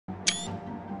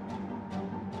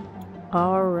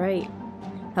Alright.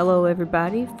 Hello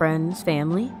everybody, friends,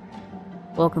 family.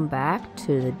 Welcome back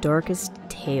to the Darkest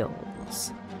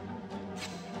Tales.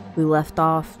 We left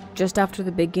off just after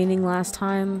the beginning last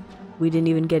time. We didn't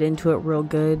even get into it real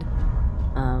good.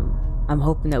 I'm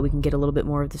hoping that we can get a little bit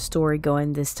more of the story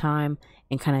going this time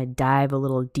and kind of dive a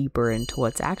little deeper into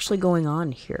what's actually going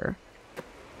on here.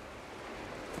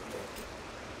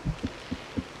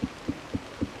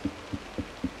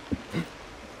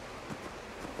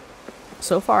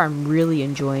 So far I'm really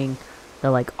enjoying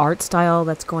the art style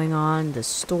that's going on, the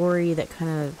story that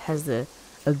kind of has a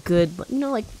good,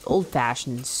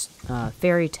 old-fashioned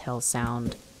fairy tale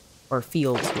sound or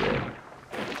feel to it.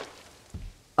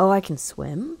 Oh, I can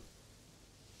swim?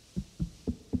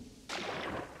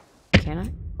 Can I?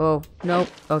 Oh, nope.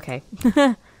 Okay.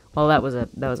 Well, that was a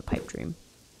pipe dream.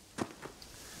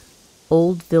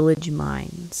 Old Village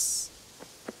Mines.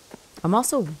 I'm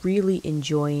also really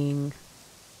enjoying...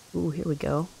 Ooh, here we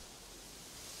go.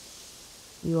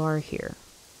 You are here.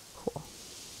 Cool.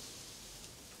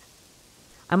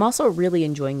 I'm also really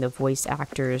enjoying the voice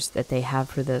actors that they have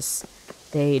for this.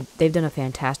 They've done a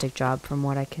fantastic job from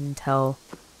what I can tell.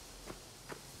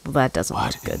 Well, that doesn't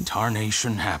look good. What in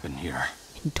tarnation happened here?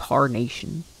 In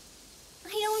tarnation. I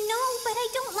don't know, but I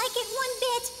don't like it one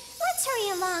bit. Let's hurry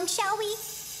along, shall we?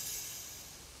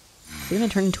 Is he gonna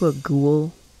turn into a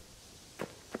ghoul?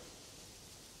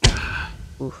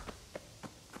 Oof.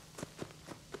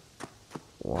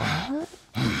 What?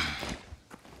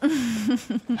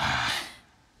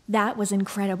 That was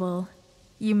incredible.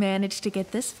 You managed to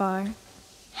get this far.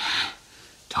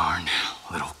 Darn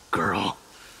little girl.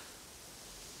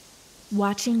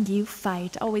 Watching you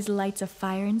fight always lights a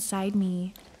fire inside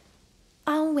me.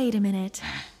 Oh, wait a minute.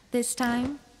 This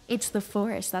time, it's the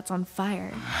forest that's on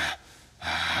fire.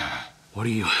 What are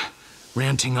you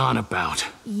ranting on about?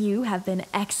 You have been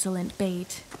excellent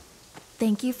bait.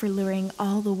 Thank you for luring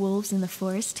all the wolves in the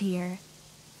forest here.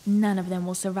 None of them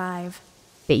will survive.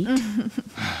 Bait?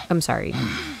 I'm sorry.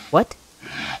 What?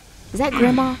 Is that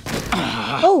Grandma?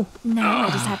 Oh! Now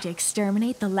I just have to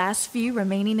exterminate the last few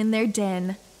remaining in their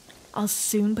den. I'll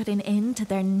soon put an end to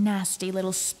their nasty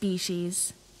little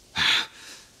species.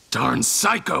 Darn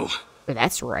psycho!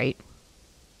 That's right.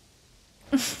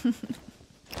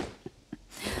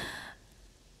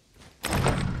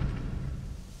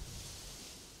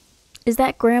 Is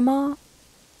that Grandma?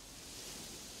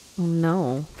 Oh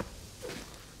no.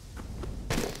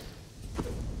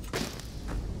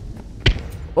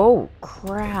 Oh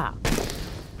crap.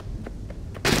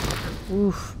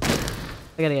 Oof.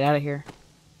 I gotta get out of here.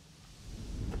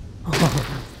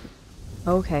 Oh.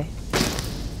 Okay.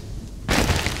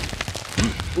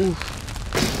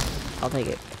 Oof. I'll take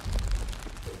it.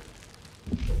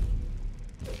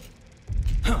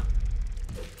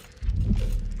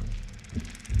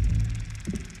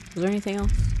 Was there anything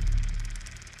else?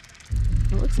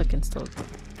 It looks like it's still...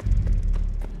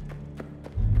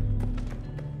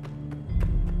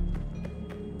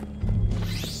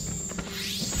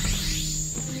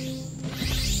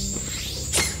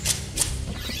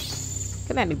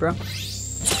 Come at me, bro.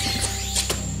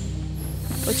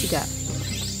 What you got?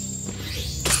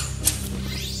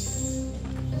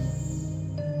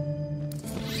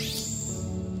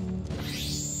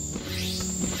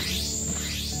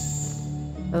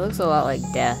 It looks a lot like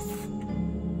death.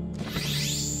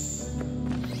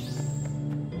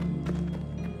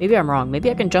 Maybe I'm wrong.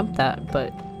 Maybe I can jump that,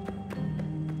 but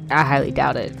I highly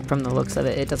doubt it. From the looks of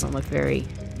it, it doesn't look very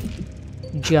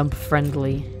jump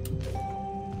friendly.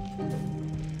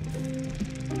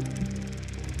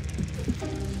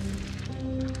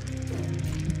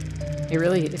 It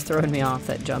really is throwing me off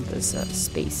that jump is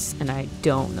space, and I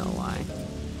don't know why.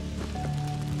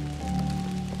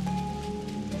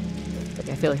 Like,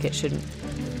 I feel like it shouldn't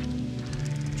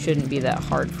be that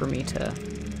hard for me to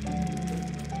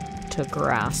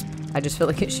grasp. I just feel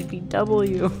like it should be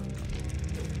W.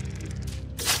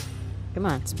 Come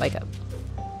on, spike up.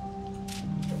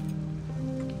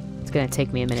 It's gonna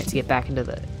take me a minute to get back into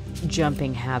the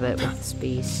jumping habit with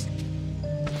space.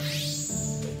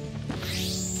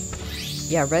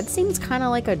 Yeah, Red seems kind of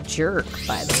like a jerk,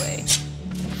 by the way.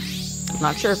 I'm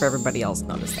not sure if everybody else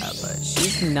noticed that, but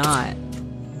she's not.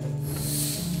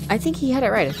 I think he had it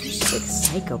right. I think she's like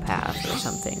psychopath or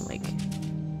something. Like,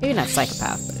 maybe not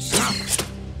psychopath, but she's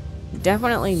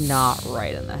definitely not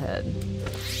right in the head.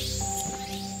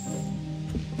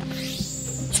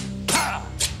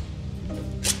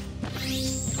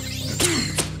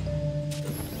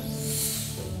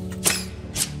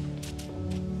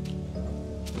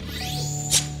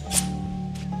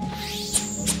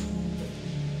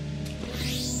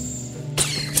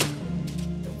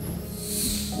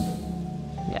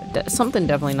 something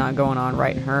definitely not going on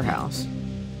right in her house.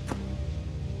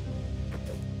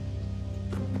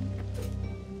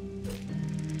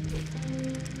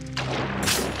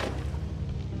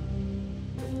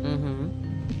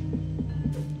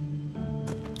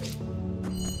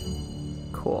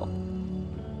 Cool.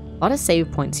 A lot of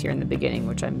save points here in the beginning,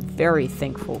 which I'm very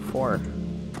thankful for.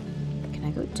 Can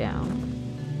I go down?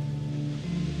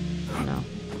 No.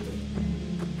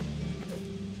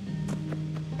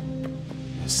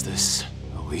 Is this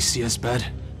Alicia's bed?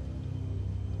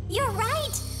 You're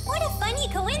right! What a funny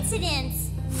coincidence!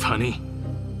 Funny.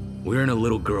 We're in a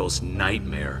little girl's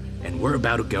nightmare, and we're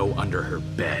about to go under her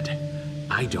bed.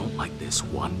 I don't like this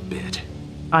one bit.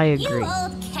 I You agree.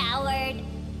 old coward!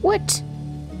 What?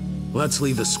 Let's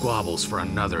leave the squabbles for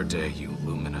another day, you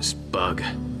luminous bug.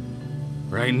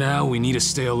 Right now, we need to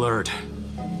stay alert.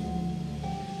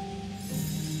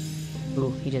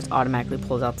 Ooh, he just automatically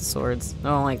pulls out the swords. I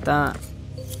don't like that.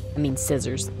 I mean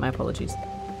scissors. My apologies.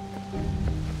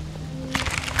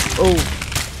 Oh.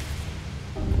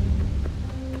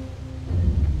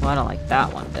 Well, I don't like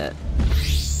that one bit.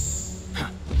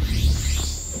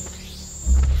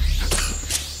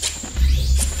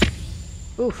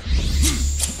 Oof.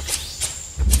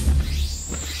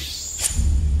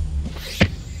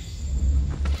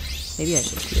 Maybe I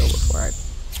should heal before I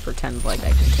pretend like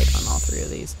I can take on all three of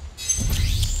these.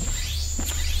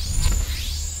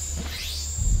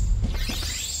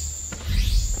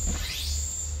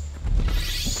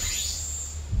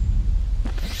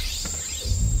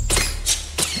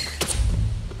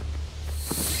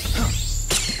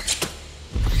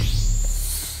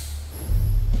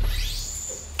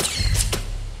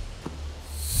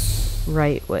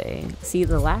 Right way. See,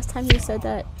 the last time you said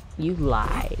that, you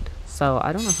lied. So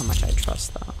I don't know how much I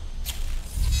trust that.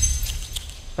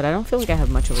 But I don't feel like I have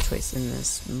much of a choice in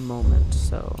this moment,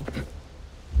 so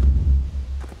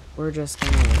we're just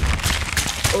gonna wait.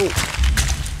 Oh.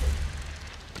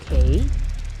 Okay.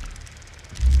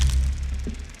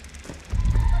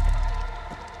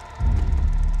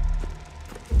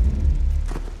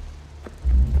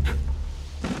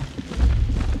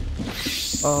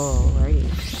 Alrighty.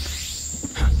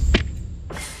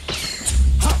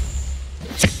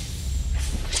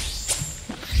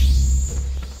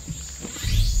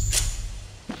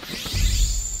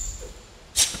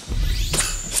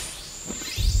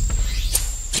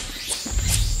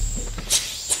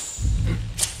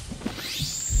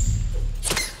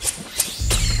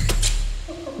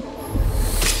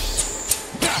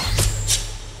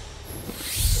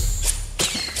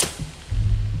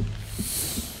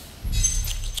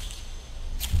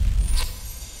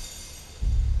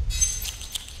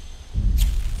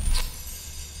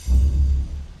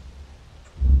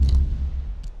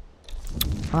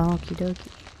 Okie dokie.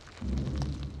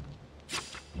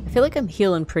 I feel like I'm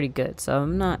healing pretty good, so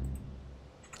I'm not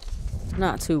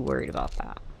too worried about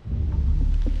that.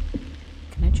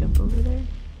 Can I jump over there?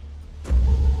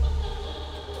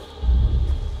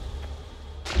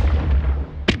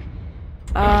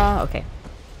 Okay.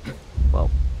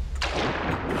 Well.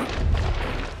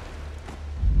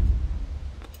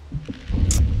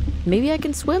 Maybe I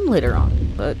can swim later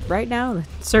on, but right now that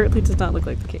certainly does not look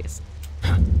like the case.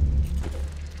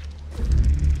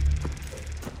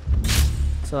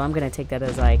 So I'm gonna take that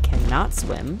as I cannot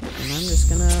swim, and I'm just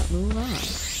gonna move on.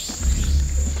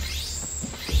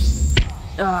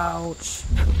 Ouch.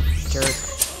 Jerk.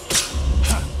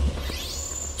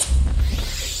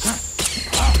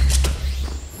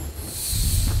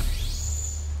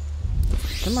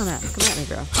 Come at me,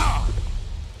 girl.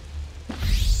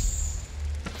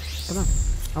 Come on.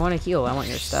 I want to heal. I want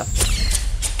your stuff.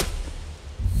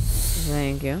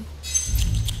 Thank you.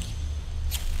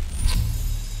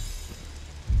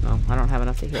 No, I don't have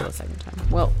enough to heal the second time.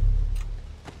 Well,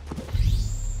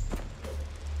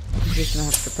 I'm just gonna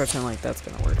have to pretend like that's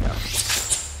gonna work out.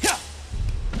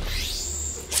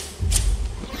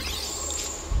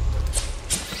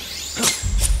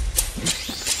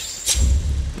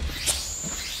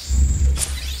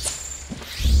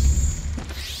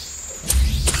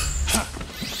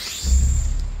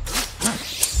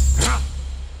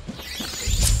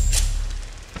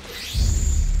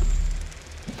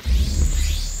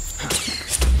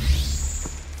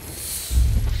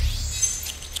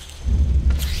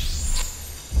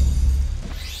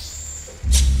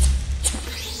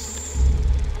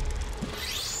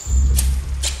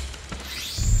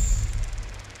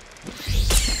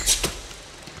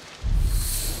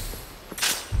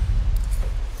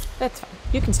 That's fine.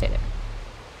 You can stay there.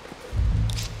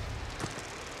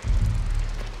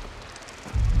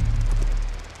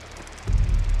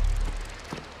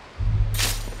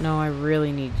 No, I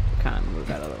really need... kind of move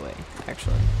out of the way,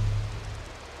 actually.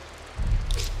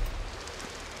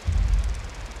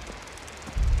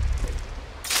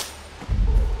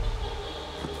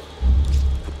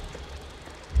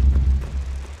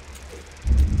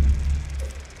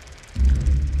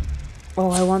 Oh,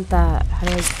 I want that. How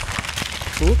do I...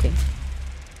 Ooh, okay.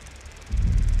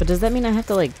 But does that mean I have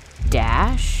to, like,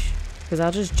 dash? Because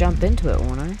I'll just jump into it,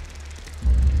 won't I?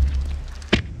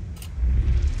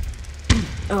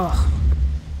 Ugh.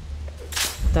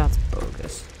 That's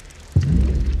bogus.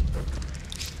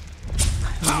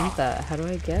 I want that. How do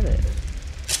I get it?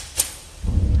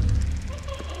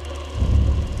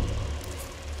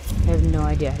 I have no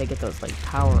idea how to get those, like,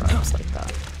 power-ups like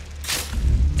that.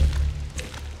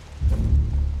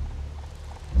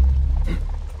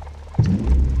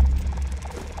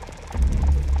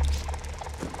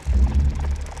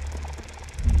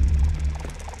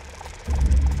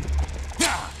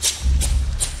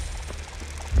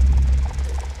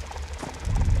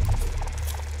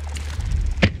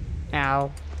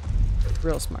 Ow.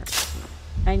 Real smart.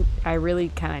 I really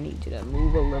kind of need you to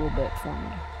move a little bit for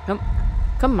me.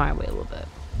 Come my way a little bit.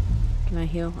 Can I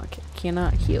heal? I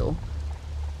cannot heal.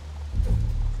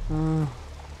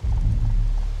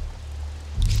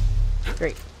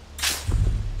 Great.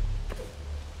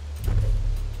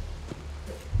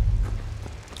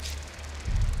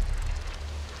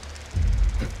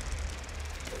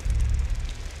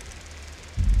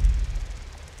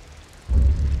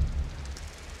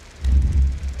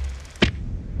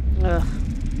 Ugh.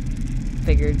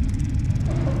 Figured.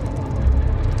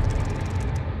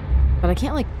 But I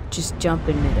can't, like, just jump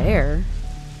in midair.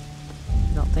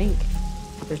 I don't think.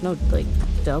 There's no, like,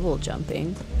 double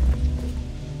jumping.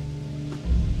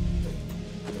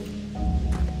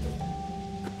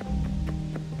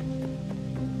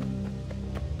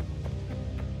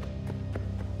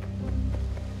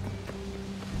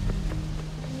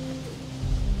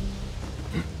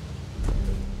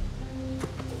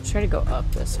 Try to go up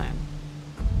this time.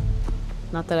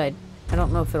 Not that I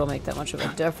don't know if it'll make that much of a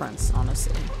difference,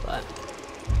 honestly, but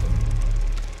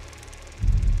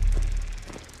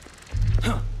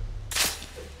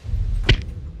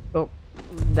oh,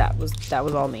 that was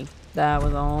all me. That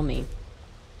was all me.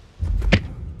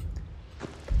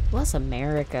 Bless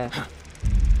America.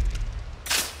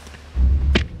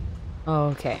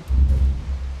 Okay.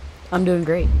 I'm doing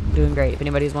great. Doing great. If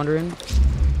anybody's wondering,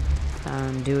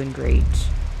 I'm doing great.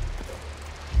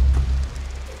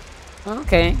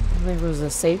 Okay, there was a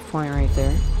save point right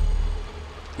there.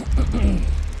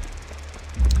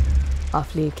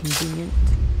 Awfully convenient.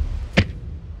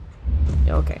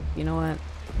 Okay, you know what?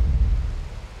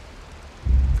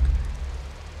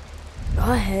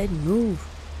 Go ahead, move.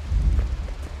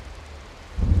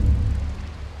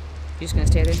 You just gonna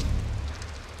stay there?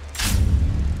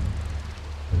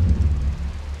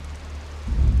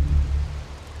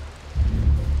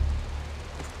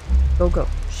 Go.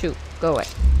 Shoot. Go away.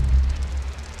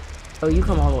 Oh, you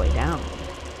come all the way down.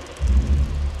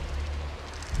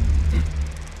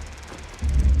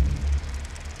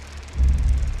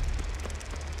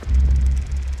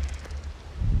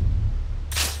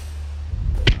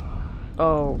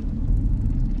 Oh.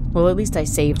 Well, at least I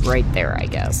saved right there, I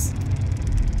guess.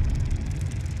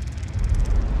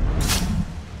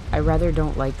 I rather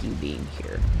don't like you being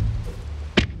here.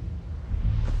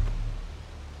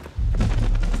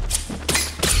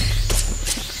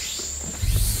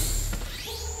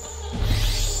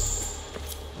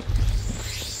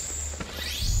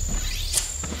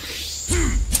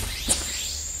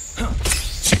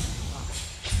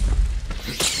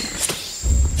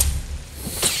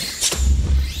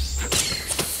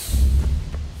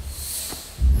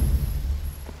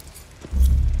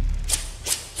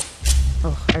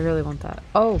 Oh, I really want that.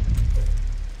 Oh!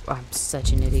 I'm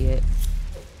such an idiot.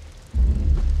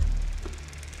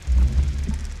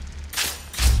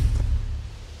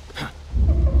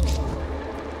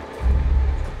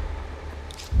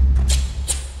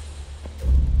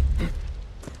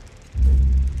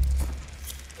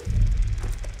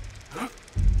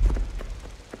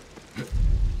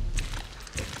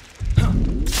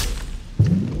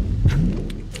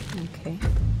 Okay.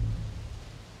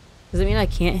 Does it mean I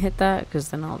can't hit that? Because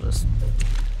then I'll just...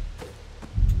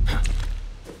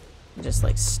 It just,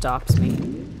 like, stops me.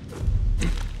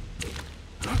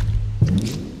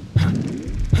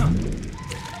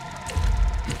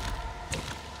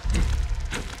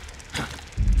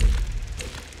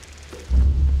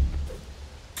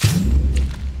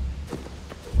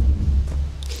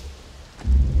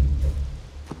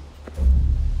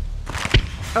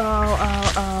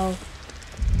 Oh.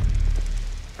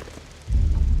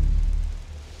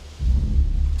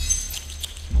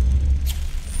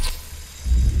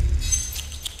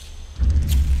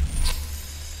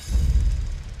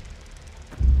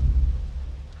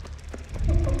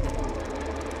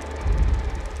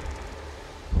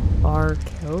 R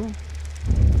kill?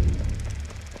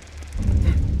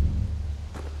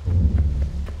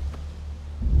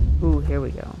 Ooh, here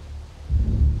we go.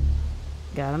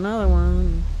 Got another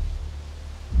one.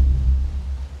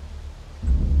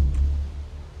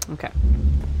 Okay.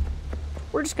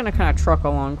 We're just gonna kind of truck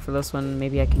along for this one.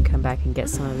 Maybe I can come back and get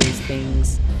some of these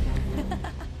things.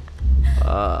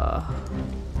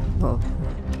 Oh,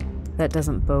 that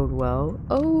doesn't bode well.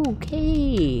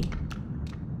 Okay.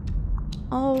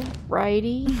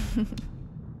 Alrighty.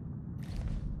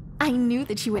 I knew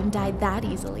that you wouldn't die that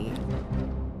easily.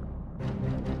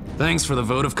 Thanks for the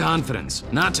vote of confidence,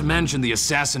 not to mention the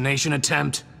assassination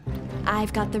attempt.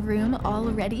 I've got the room all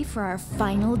ready for our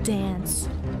final dance.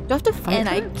 Do I have to fight And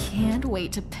her? I can't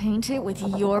wait to paint it with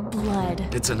your blood.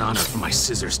 It's an honor for my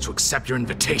scissors to accept your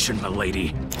invitation,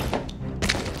 milady.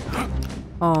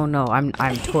 Oh no, I'm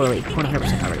totally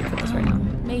 100% ready for this right now.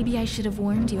 Maybe I should have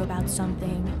warned you about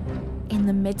something. In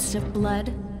the midst of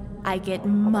blood, I get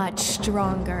much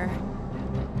stronger.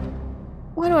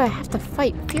 Why do I have to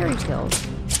fight fairy tales?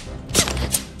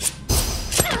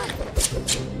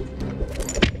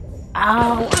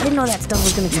 Ow, I didn't know that stuff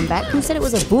was gonna come back. Who said it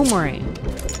was a boomerang?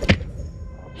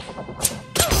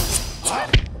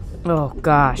 Oh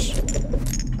gosh.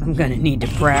 I'm gonna need to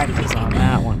practice on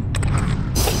that one.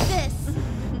 Take this.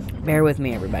 Bear with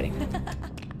me, everybody.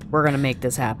 We're gonna make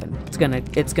this happen. It's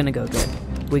gonna go good.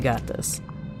 We got this.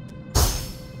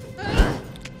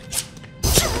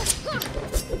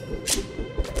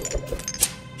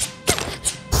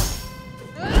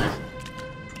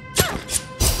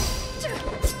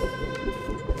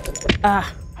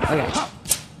 Ah, okay.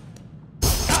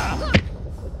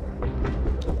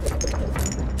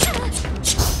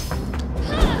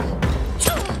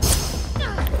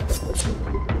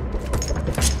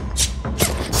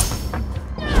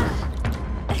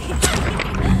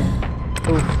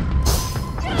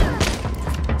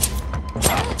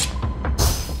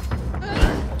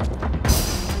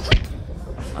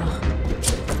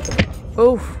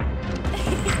 Oof.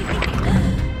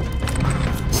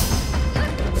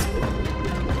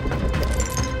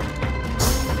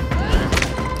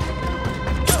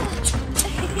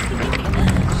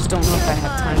 Just don't know if I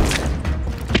have time to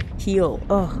heal.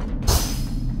 Ugh.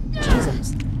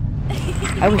 Jesus.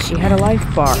 I wish she had a life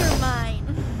bar. You're mine.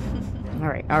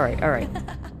 Alright, alright, alright.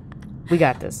 We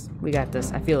got this. We got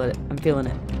this. I feel it. I'm feeling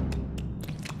it.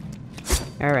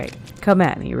 Alright. Come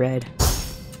at me, Red.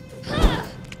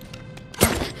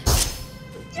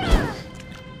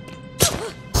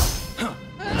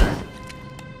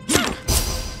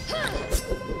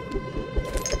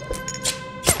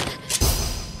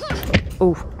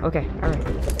 Ooh, okay, alright.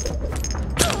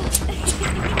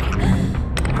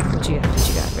 What you got? What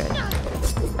you got, Red?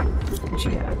 What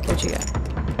you got? What you got?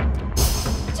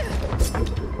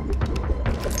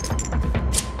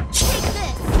 Take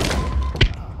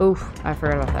this. Oof, I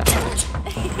forgot about that.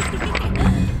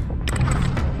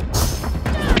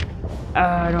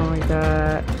 I don't like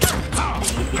that.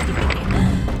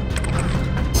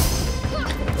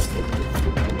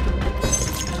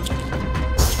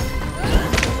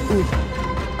 Ooh.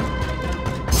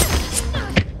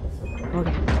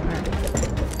 Okay, alright.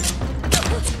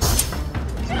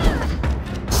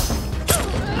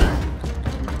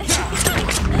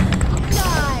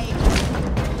 Die.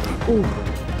 Ooh.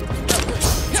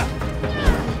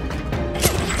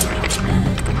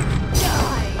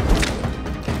 Die.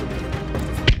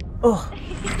 Oh,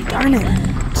 darn it.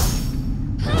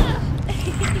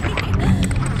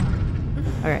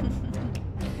 Alright.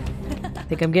 I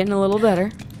think I'm getting a little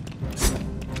better.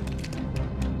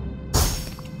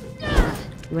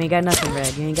 You ain't got nothing,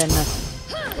 Red. You ain't got nothing.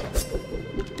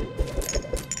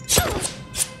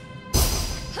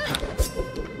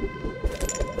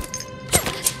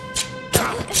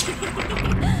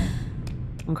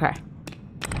 Okay.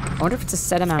 I wonder if it's a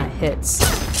set amount of hits.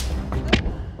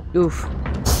 Oof.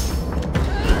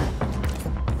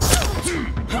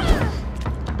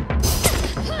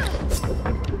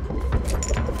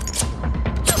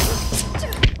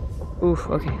 Oof,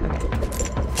 okay, okay.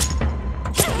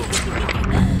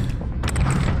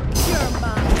 You're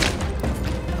mine.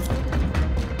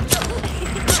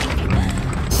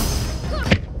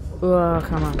 Oh,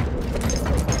 come on.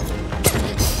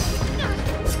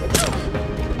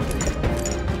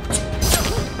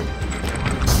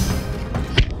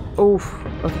 Oof,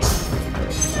 okay.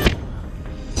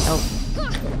 Oh.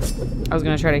 I was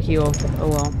gonna try to heal. Oh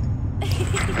well.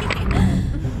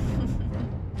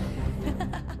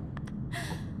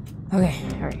 Okay,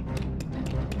 alright.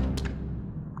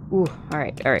 Ooh,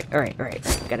 alright, alright, alright, alright.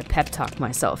 Gotta pep talk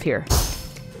myself here.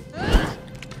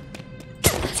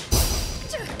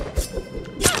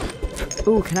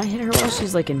 Ooh, can I hit her while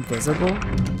she's like invisible?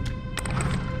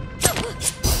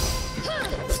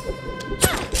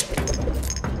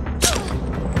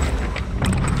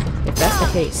 If that's the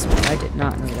case, but I did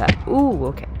not know that. Ooh,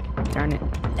 okay. Darn it.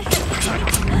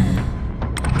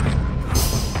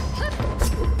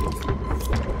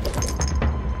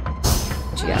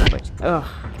 She got it, but ugh.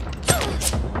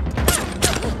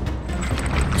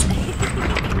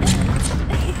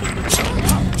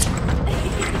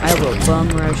 I will bum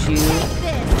rush you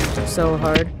so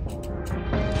hard.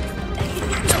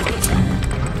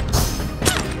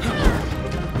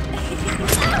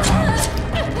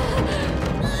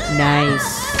 Nice.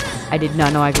 I did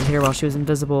not know I could hit her while she was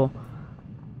invisible.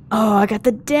 Oh, I got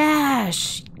the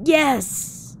dash.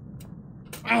 Yes.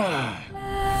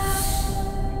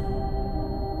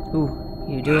 Ooh,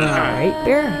 you doing alright,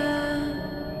 Bear?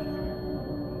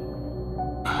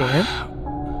 Bear?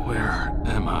 Where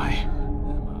am I?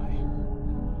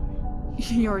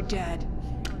 You're dead.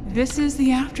 This is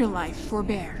the afterlife for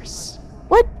bears.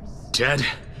 What? Dead?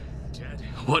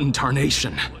 What in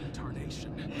tarnation?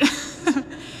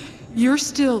 You're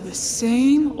still the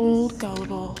same old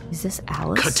gullible. Is this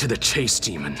Alice? Cut to the chase,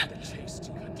 demon.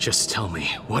 Just tell me,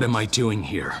 what am I doing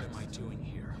here?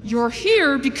 You're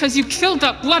here because you killed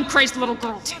that blood-crazed little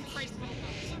girl, Timmy.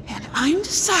 And I'm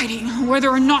deciding whether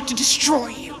or not to destroy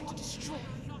you.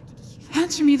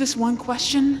 Answer me this one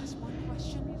question.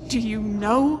 Do you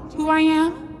know who I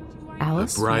am?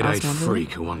 Alice? A bright-eyed Alice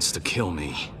freak who wants to kill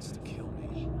me.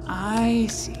 I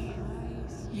see.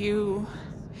 You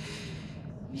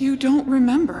don't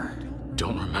remember.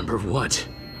 Don't remember what?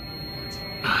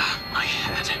 My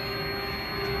head.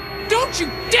 Don't you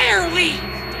dare leave!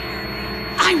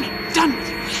 I'm not done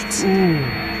with you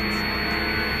yet.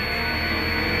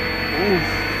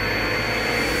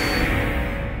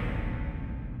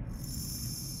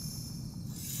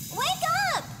 Wake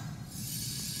up!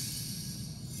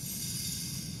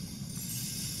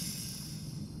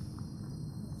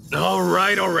 All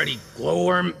right already,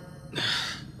 glowworm.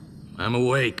 I'm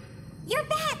awake. You're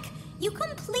back! You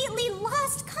completely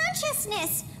lost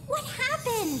consciousness! What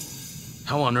happened?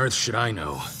 How on earth should I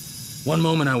know? One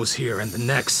moment I was here, and the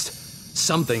next,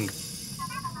 something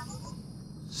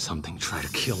tried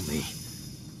to kill me.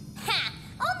 Ha!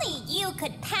 Only you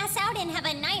could pass out and have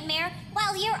a nightmare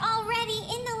while you're already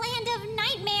in the land of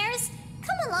nightmares.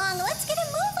 Come along, let's get a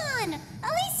move on.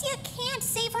 Alicia can't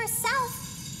save herself.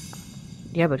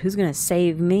 Yeah, but who's gonna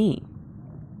save me?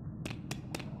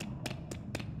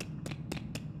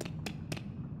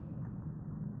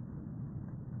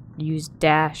 Use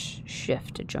dash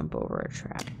shift to jump over a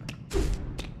trap.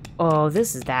 Oh,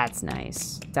 that's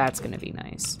nice. That's gonna be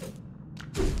nice.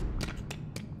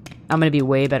 I'm gonna be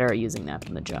way better at using that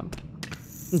than the jump.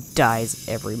 Dies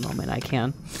every moment I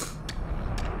can.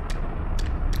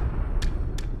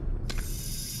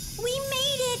 We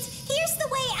made it! Here's the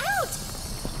way out!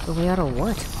 The way out of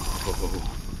what?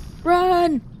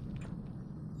 Run!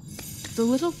 The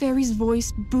little fairy's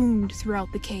voice boomed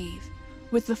throughout the cave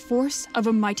with the force of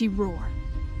a mighty roar.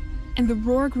 And the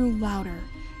roar grew louder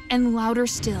and louder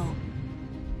still.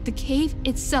 The cave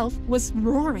itself was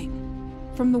roaring.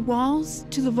 From the walls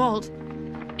to the vault,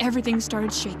 everything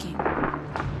started shaking.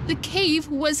 The cave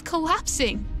was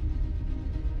collapsing.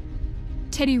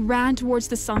 Teddy ran towards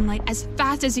the sunlight as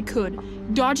fast as he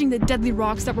could, dodging the deadly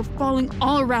rocks that were falling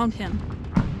all around him.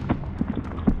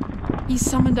 He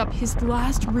summoned up his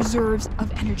last reserves of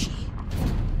energy.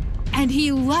 And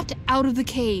he leapt out of the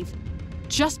cave,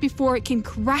 just before it came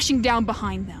crashing down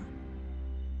behind them.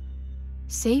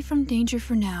 Safe from danger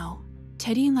for now,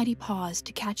 Teddy and Letty paused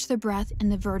to catch their breath in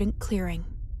the verdant clearing.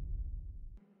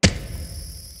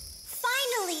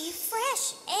 Finally,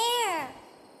 fresh air!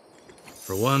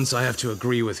 For once, I have to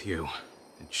agree with you.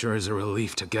 It sure is a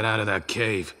relief to get out of that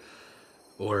cave.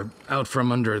 Or out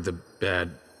from under the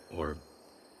bed, or...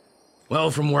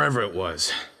 well, from wherever it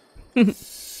was.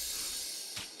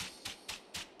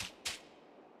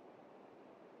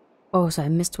 Oh, so I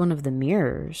missed one of the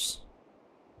mirrors.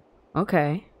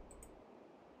 Okay.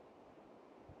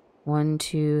 1,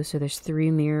 2, so there's 3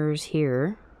 mirrors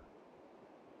here.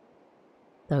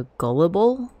 The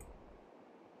gullible?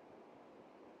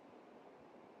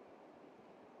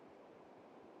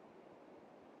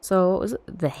 So, what was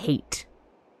it? The hate.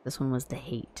 This one was the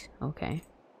hate. Okay.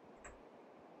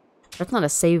 That's not a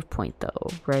save point, though,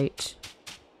 right?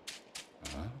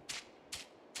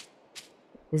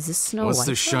 Is this Snow White? What's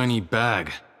this shiny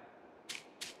bag?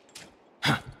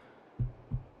 Huh.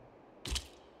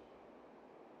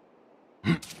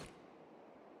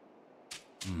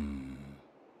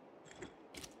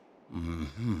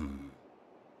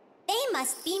 They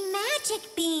must be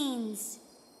magic beans.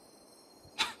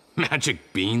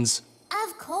 Magic beans?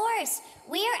 Of course.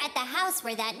 We're at the house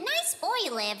where that nice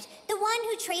boy lived, the one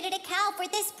who traded a cow for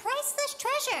this priceless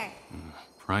treasure.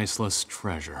 Priceless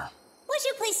treasure. Would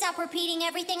you please stop repeating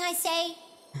everything I say?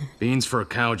 Beans for a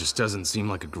cow just doesn't seem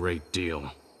like a great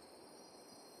deal.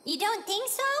 You don't think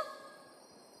so?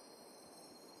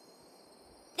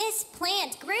 This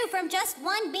plant grew from just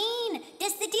one bean.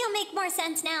 Does the deal make more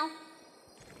sense now?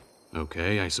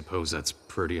 Okay, I suppose that's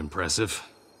pretty impressive.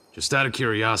 Just out of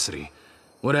curiosity,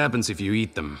 what happens if you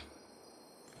eat them?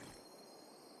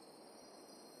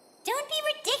 Don't be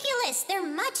ridiculous. They're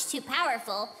much too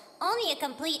powerful. Only a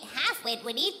complete half-wit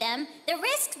would eat them. The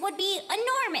risks would be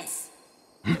enormous.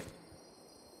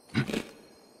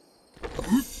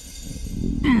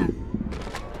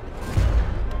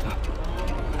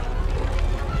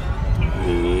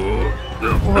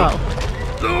 Whoa.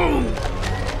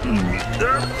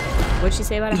 What'd she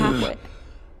say about a halfwit?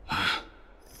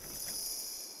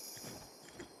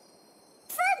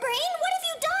 Furbrain, what have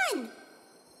you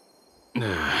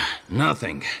done?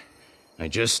 Nothing. I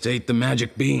just ate the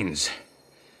magic beans.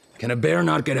 Can a bear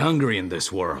not get hungry in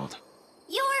this world?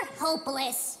 You're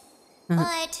hopeless.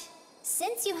 But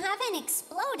since you haven't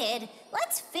exploded,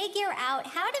 let's figure out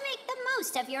how to make the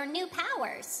most of your new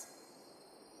powers.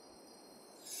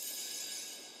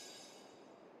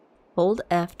 Hold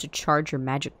F to charge your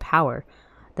magic power.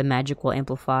 The magic will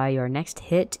amplify your next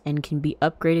hit and can be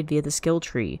upgraded via the skill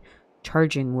tree.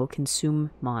 Charging will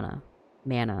consume mana.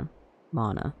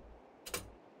 Mana.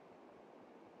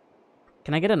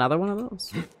 Can I get another one of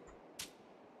those?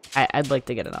 I'd like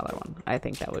to get another one. I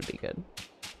think that would be good.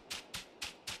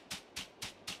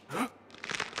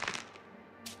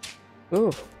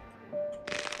 Ooh.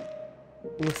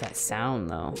 What's that sound,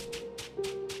 though?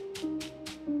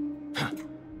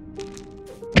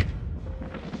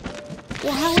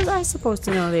 Well, how was I supposed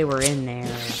to know they were in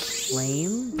there?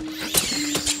 Lame?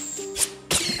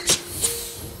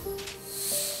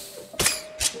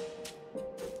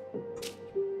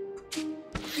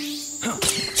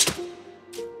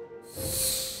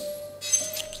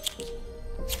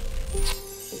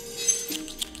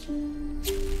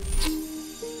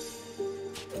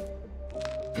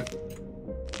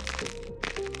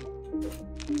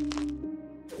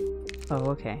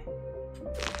 Oh, okay.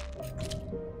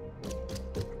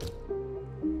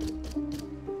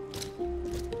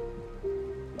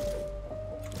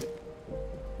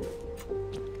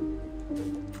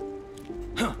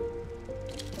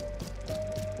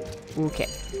 Okay,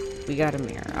 we got a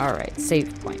mirror. Alright,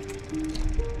 save point.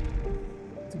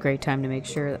 It's a great time to make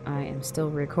sure that I am still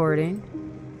recording.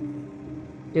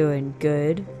 Doing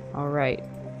good. Alright.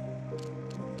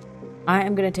 I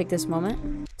am going to take this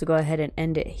moment to go ahead and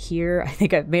end it here. I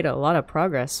think I've made a lot of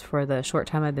progress for the short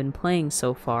time I've been playing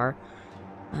so far.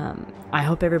 I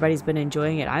hope everybody's been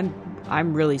enjoying it.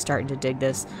 I'm really starting to dig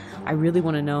this. I really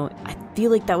want to know. I feel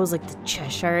like that was like the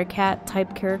Cheshire Cat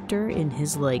type character in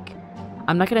his like...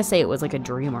 I'm not going to say it was like a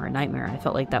dream or a nightmare. I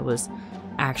felt like that was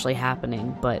actually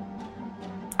happening, but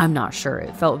I'm not sure.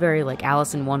 It felt very like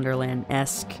Alice in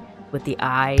Wonderland-esque with the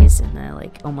eyes and the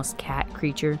like almost cat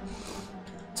creature.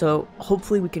 So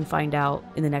hopefully we can find out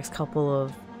in the next couple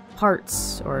of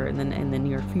parts or in the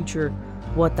near future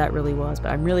what that really was.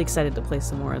 But I'm really excited to play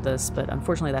some more of this. But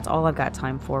unfortunately, that's all I've got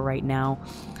time for right now.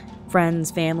 Friends,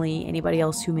 family, anybody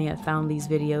else who may have found these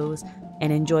videos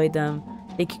and enjoyed them,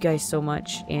 thank you guys so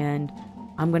much. And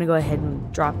I'm going to go ahead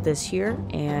and drop this here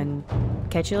and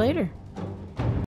catch you later.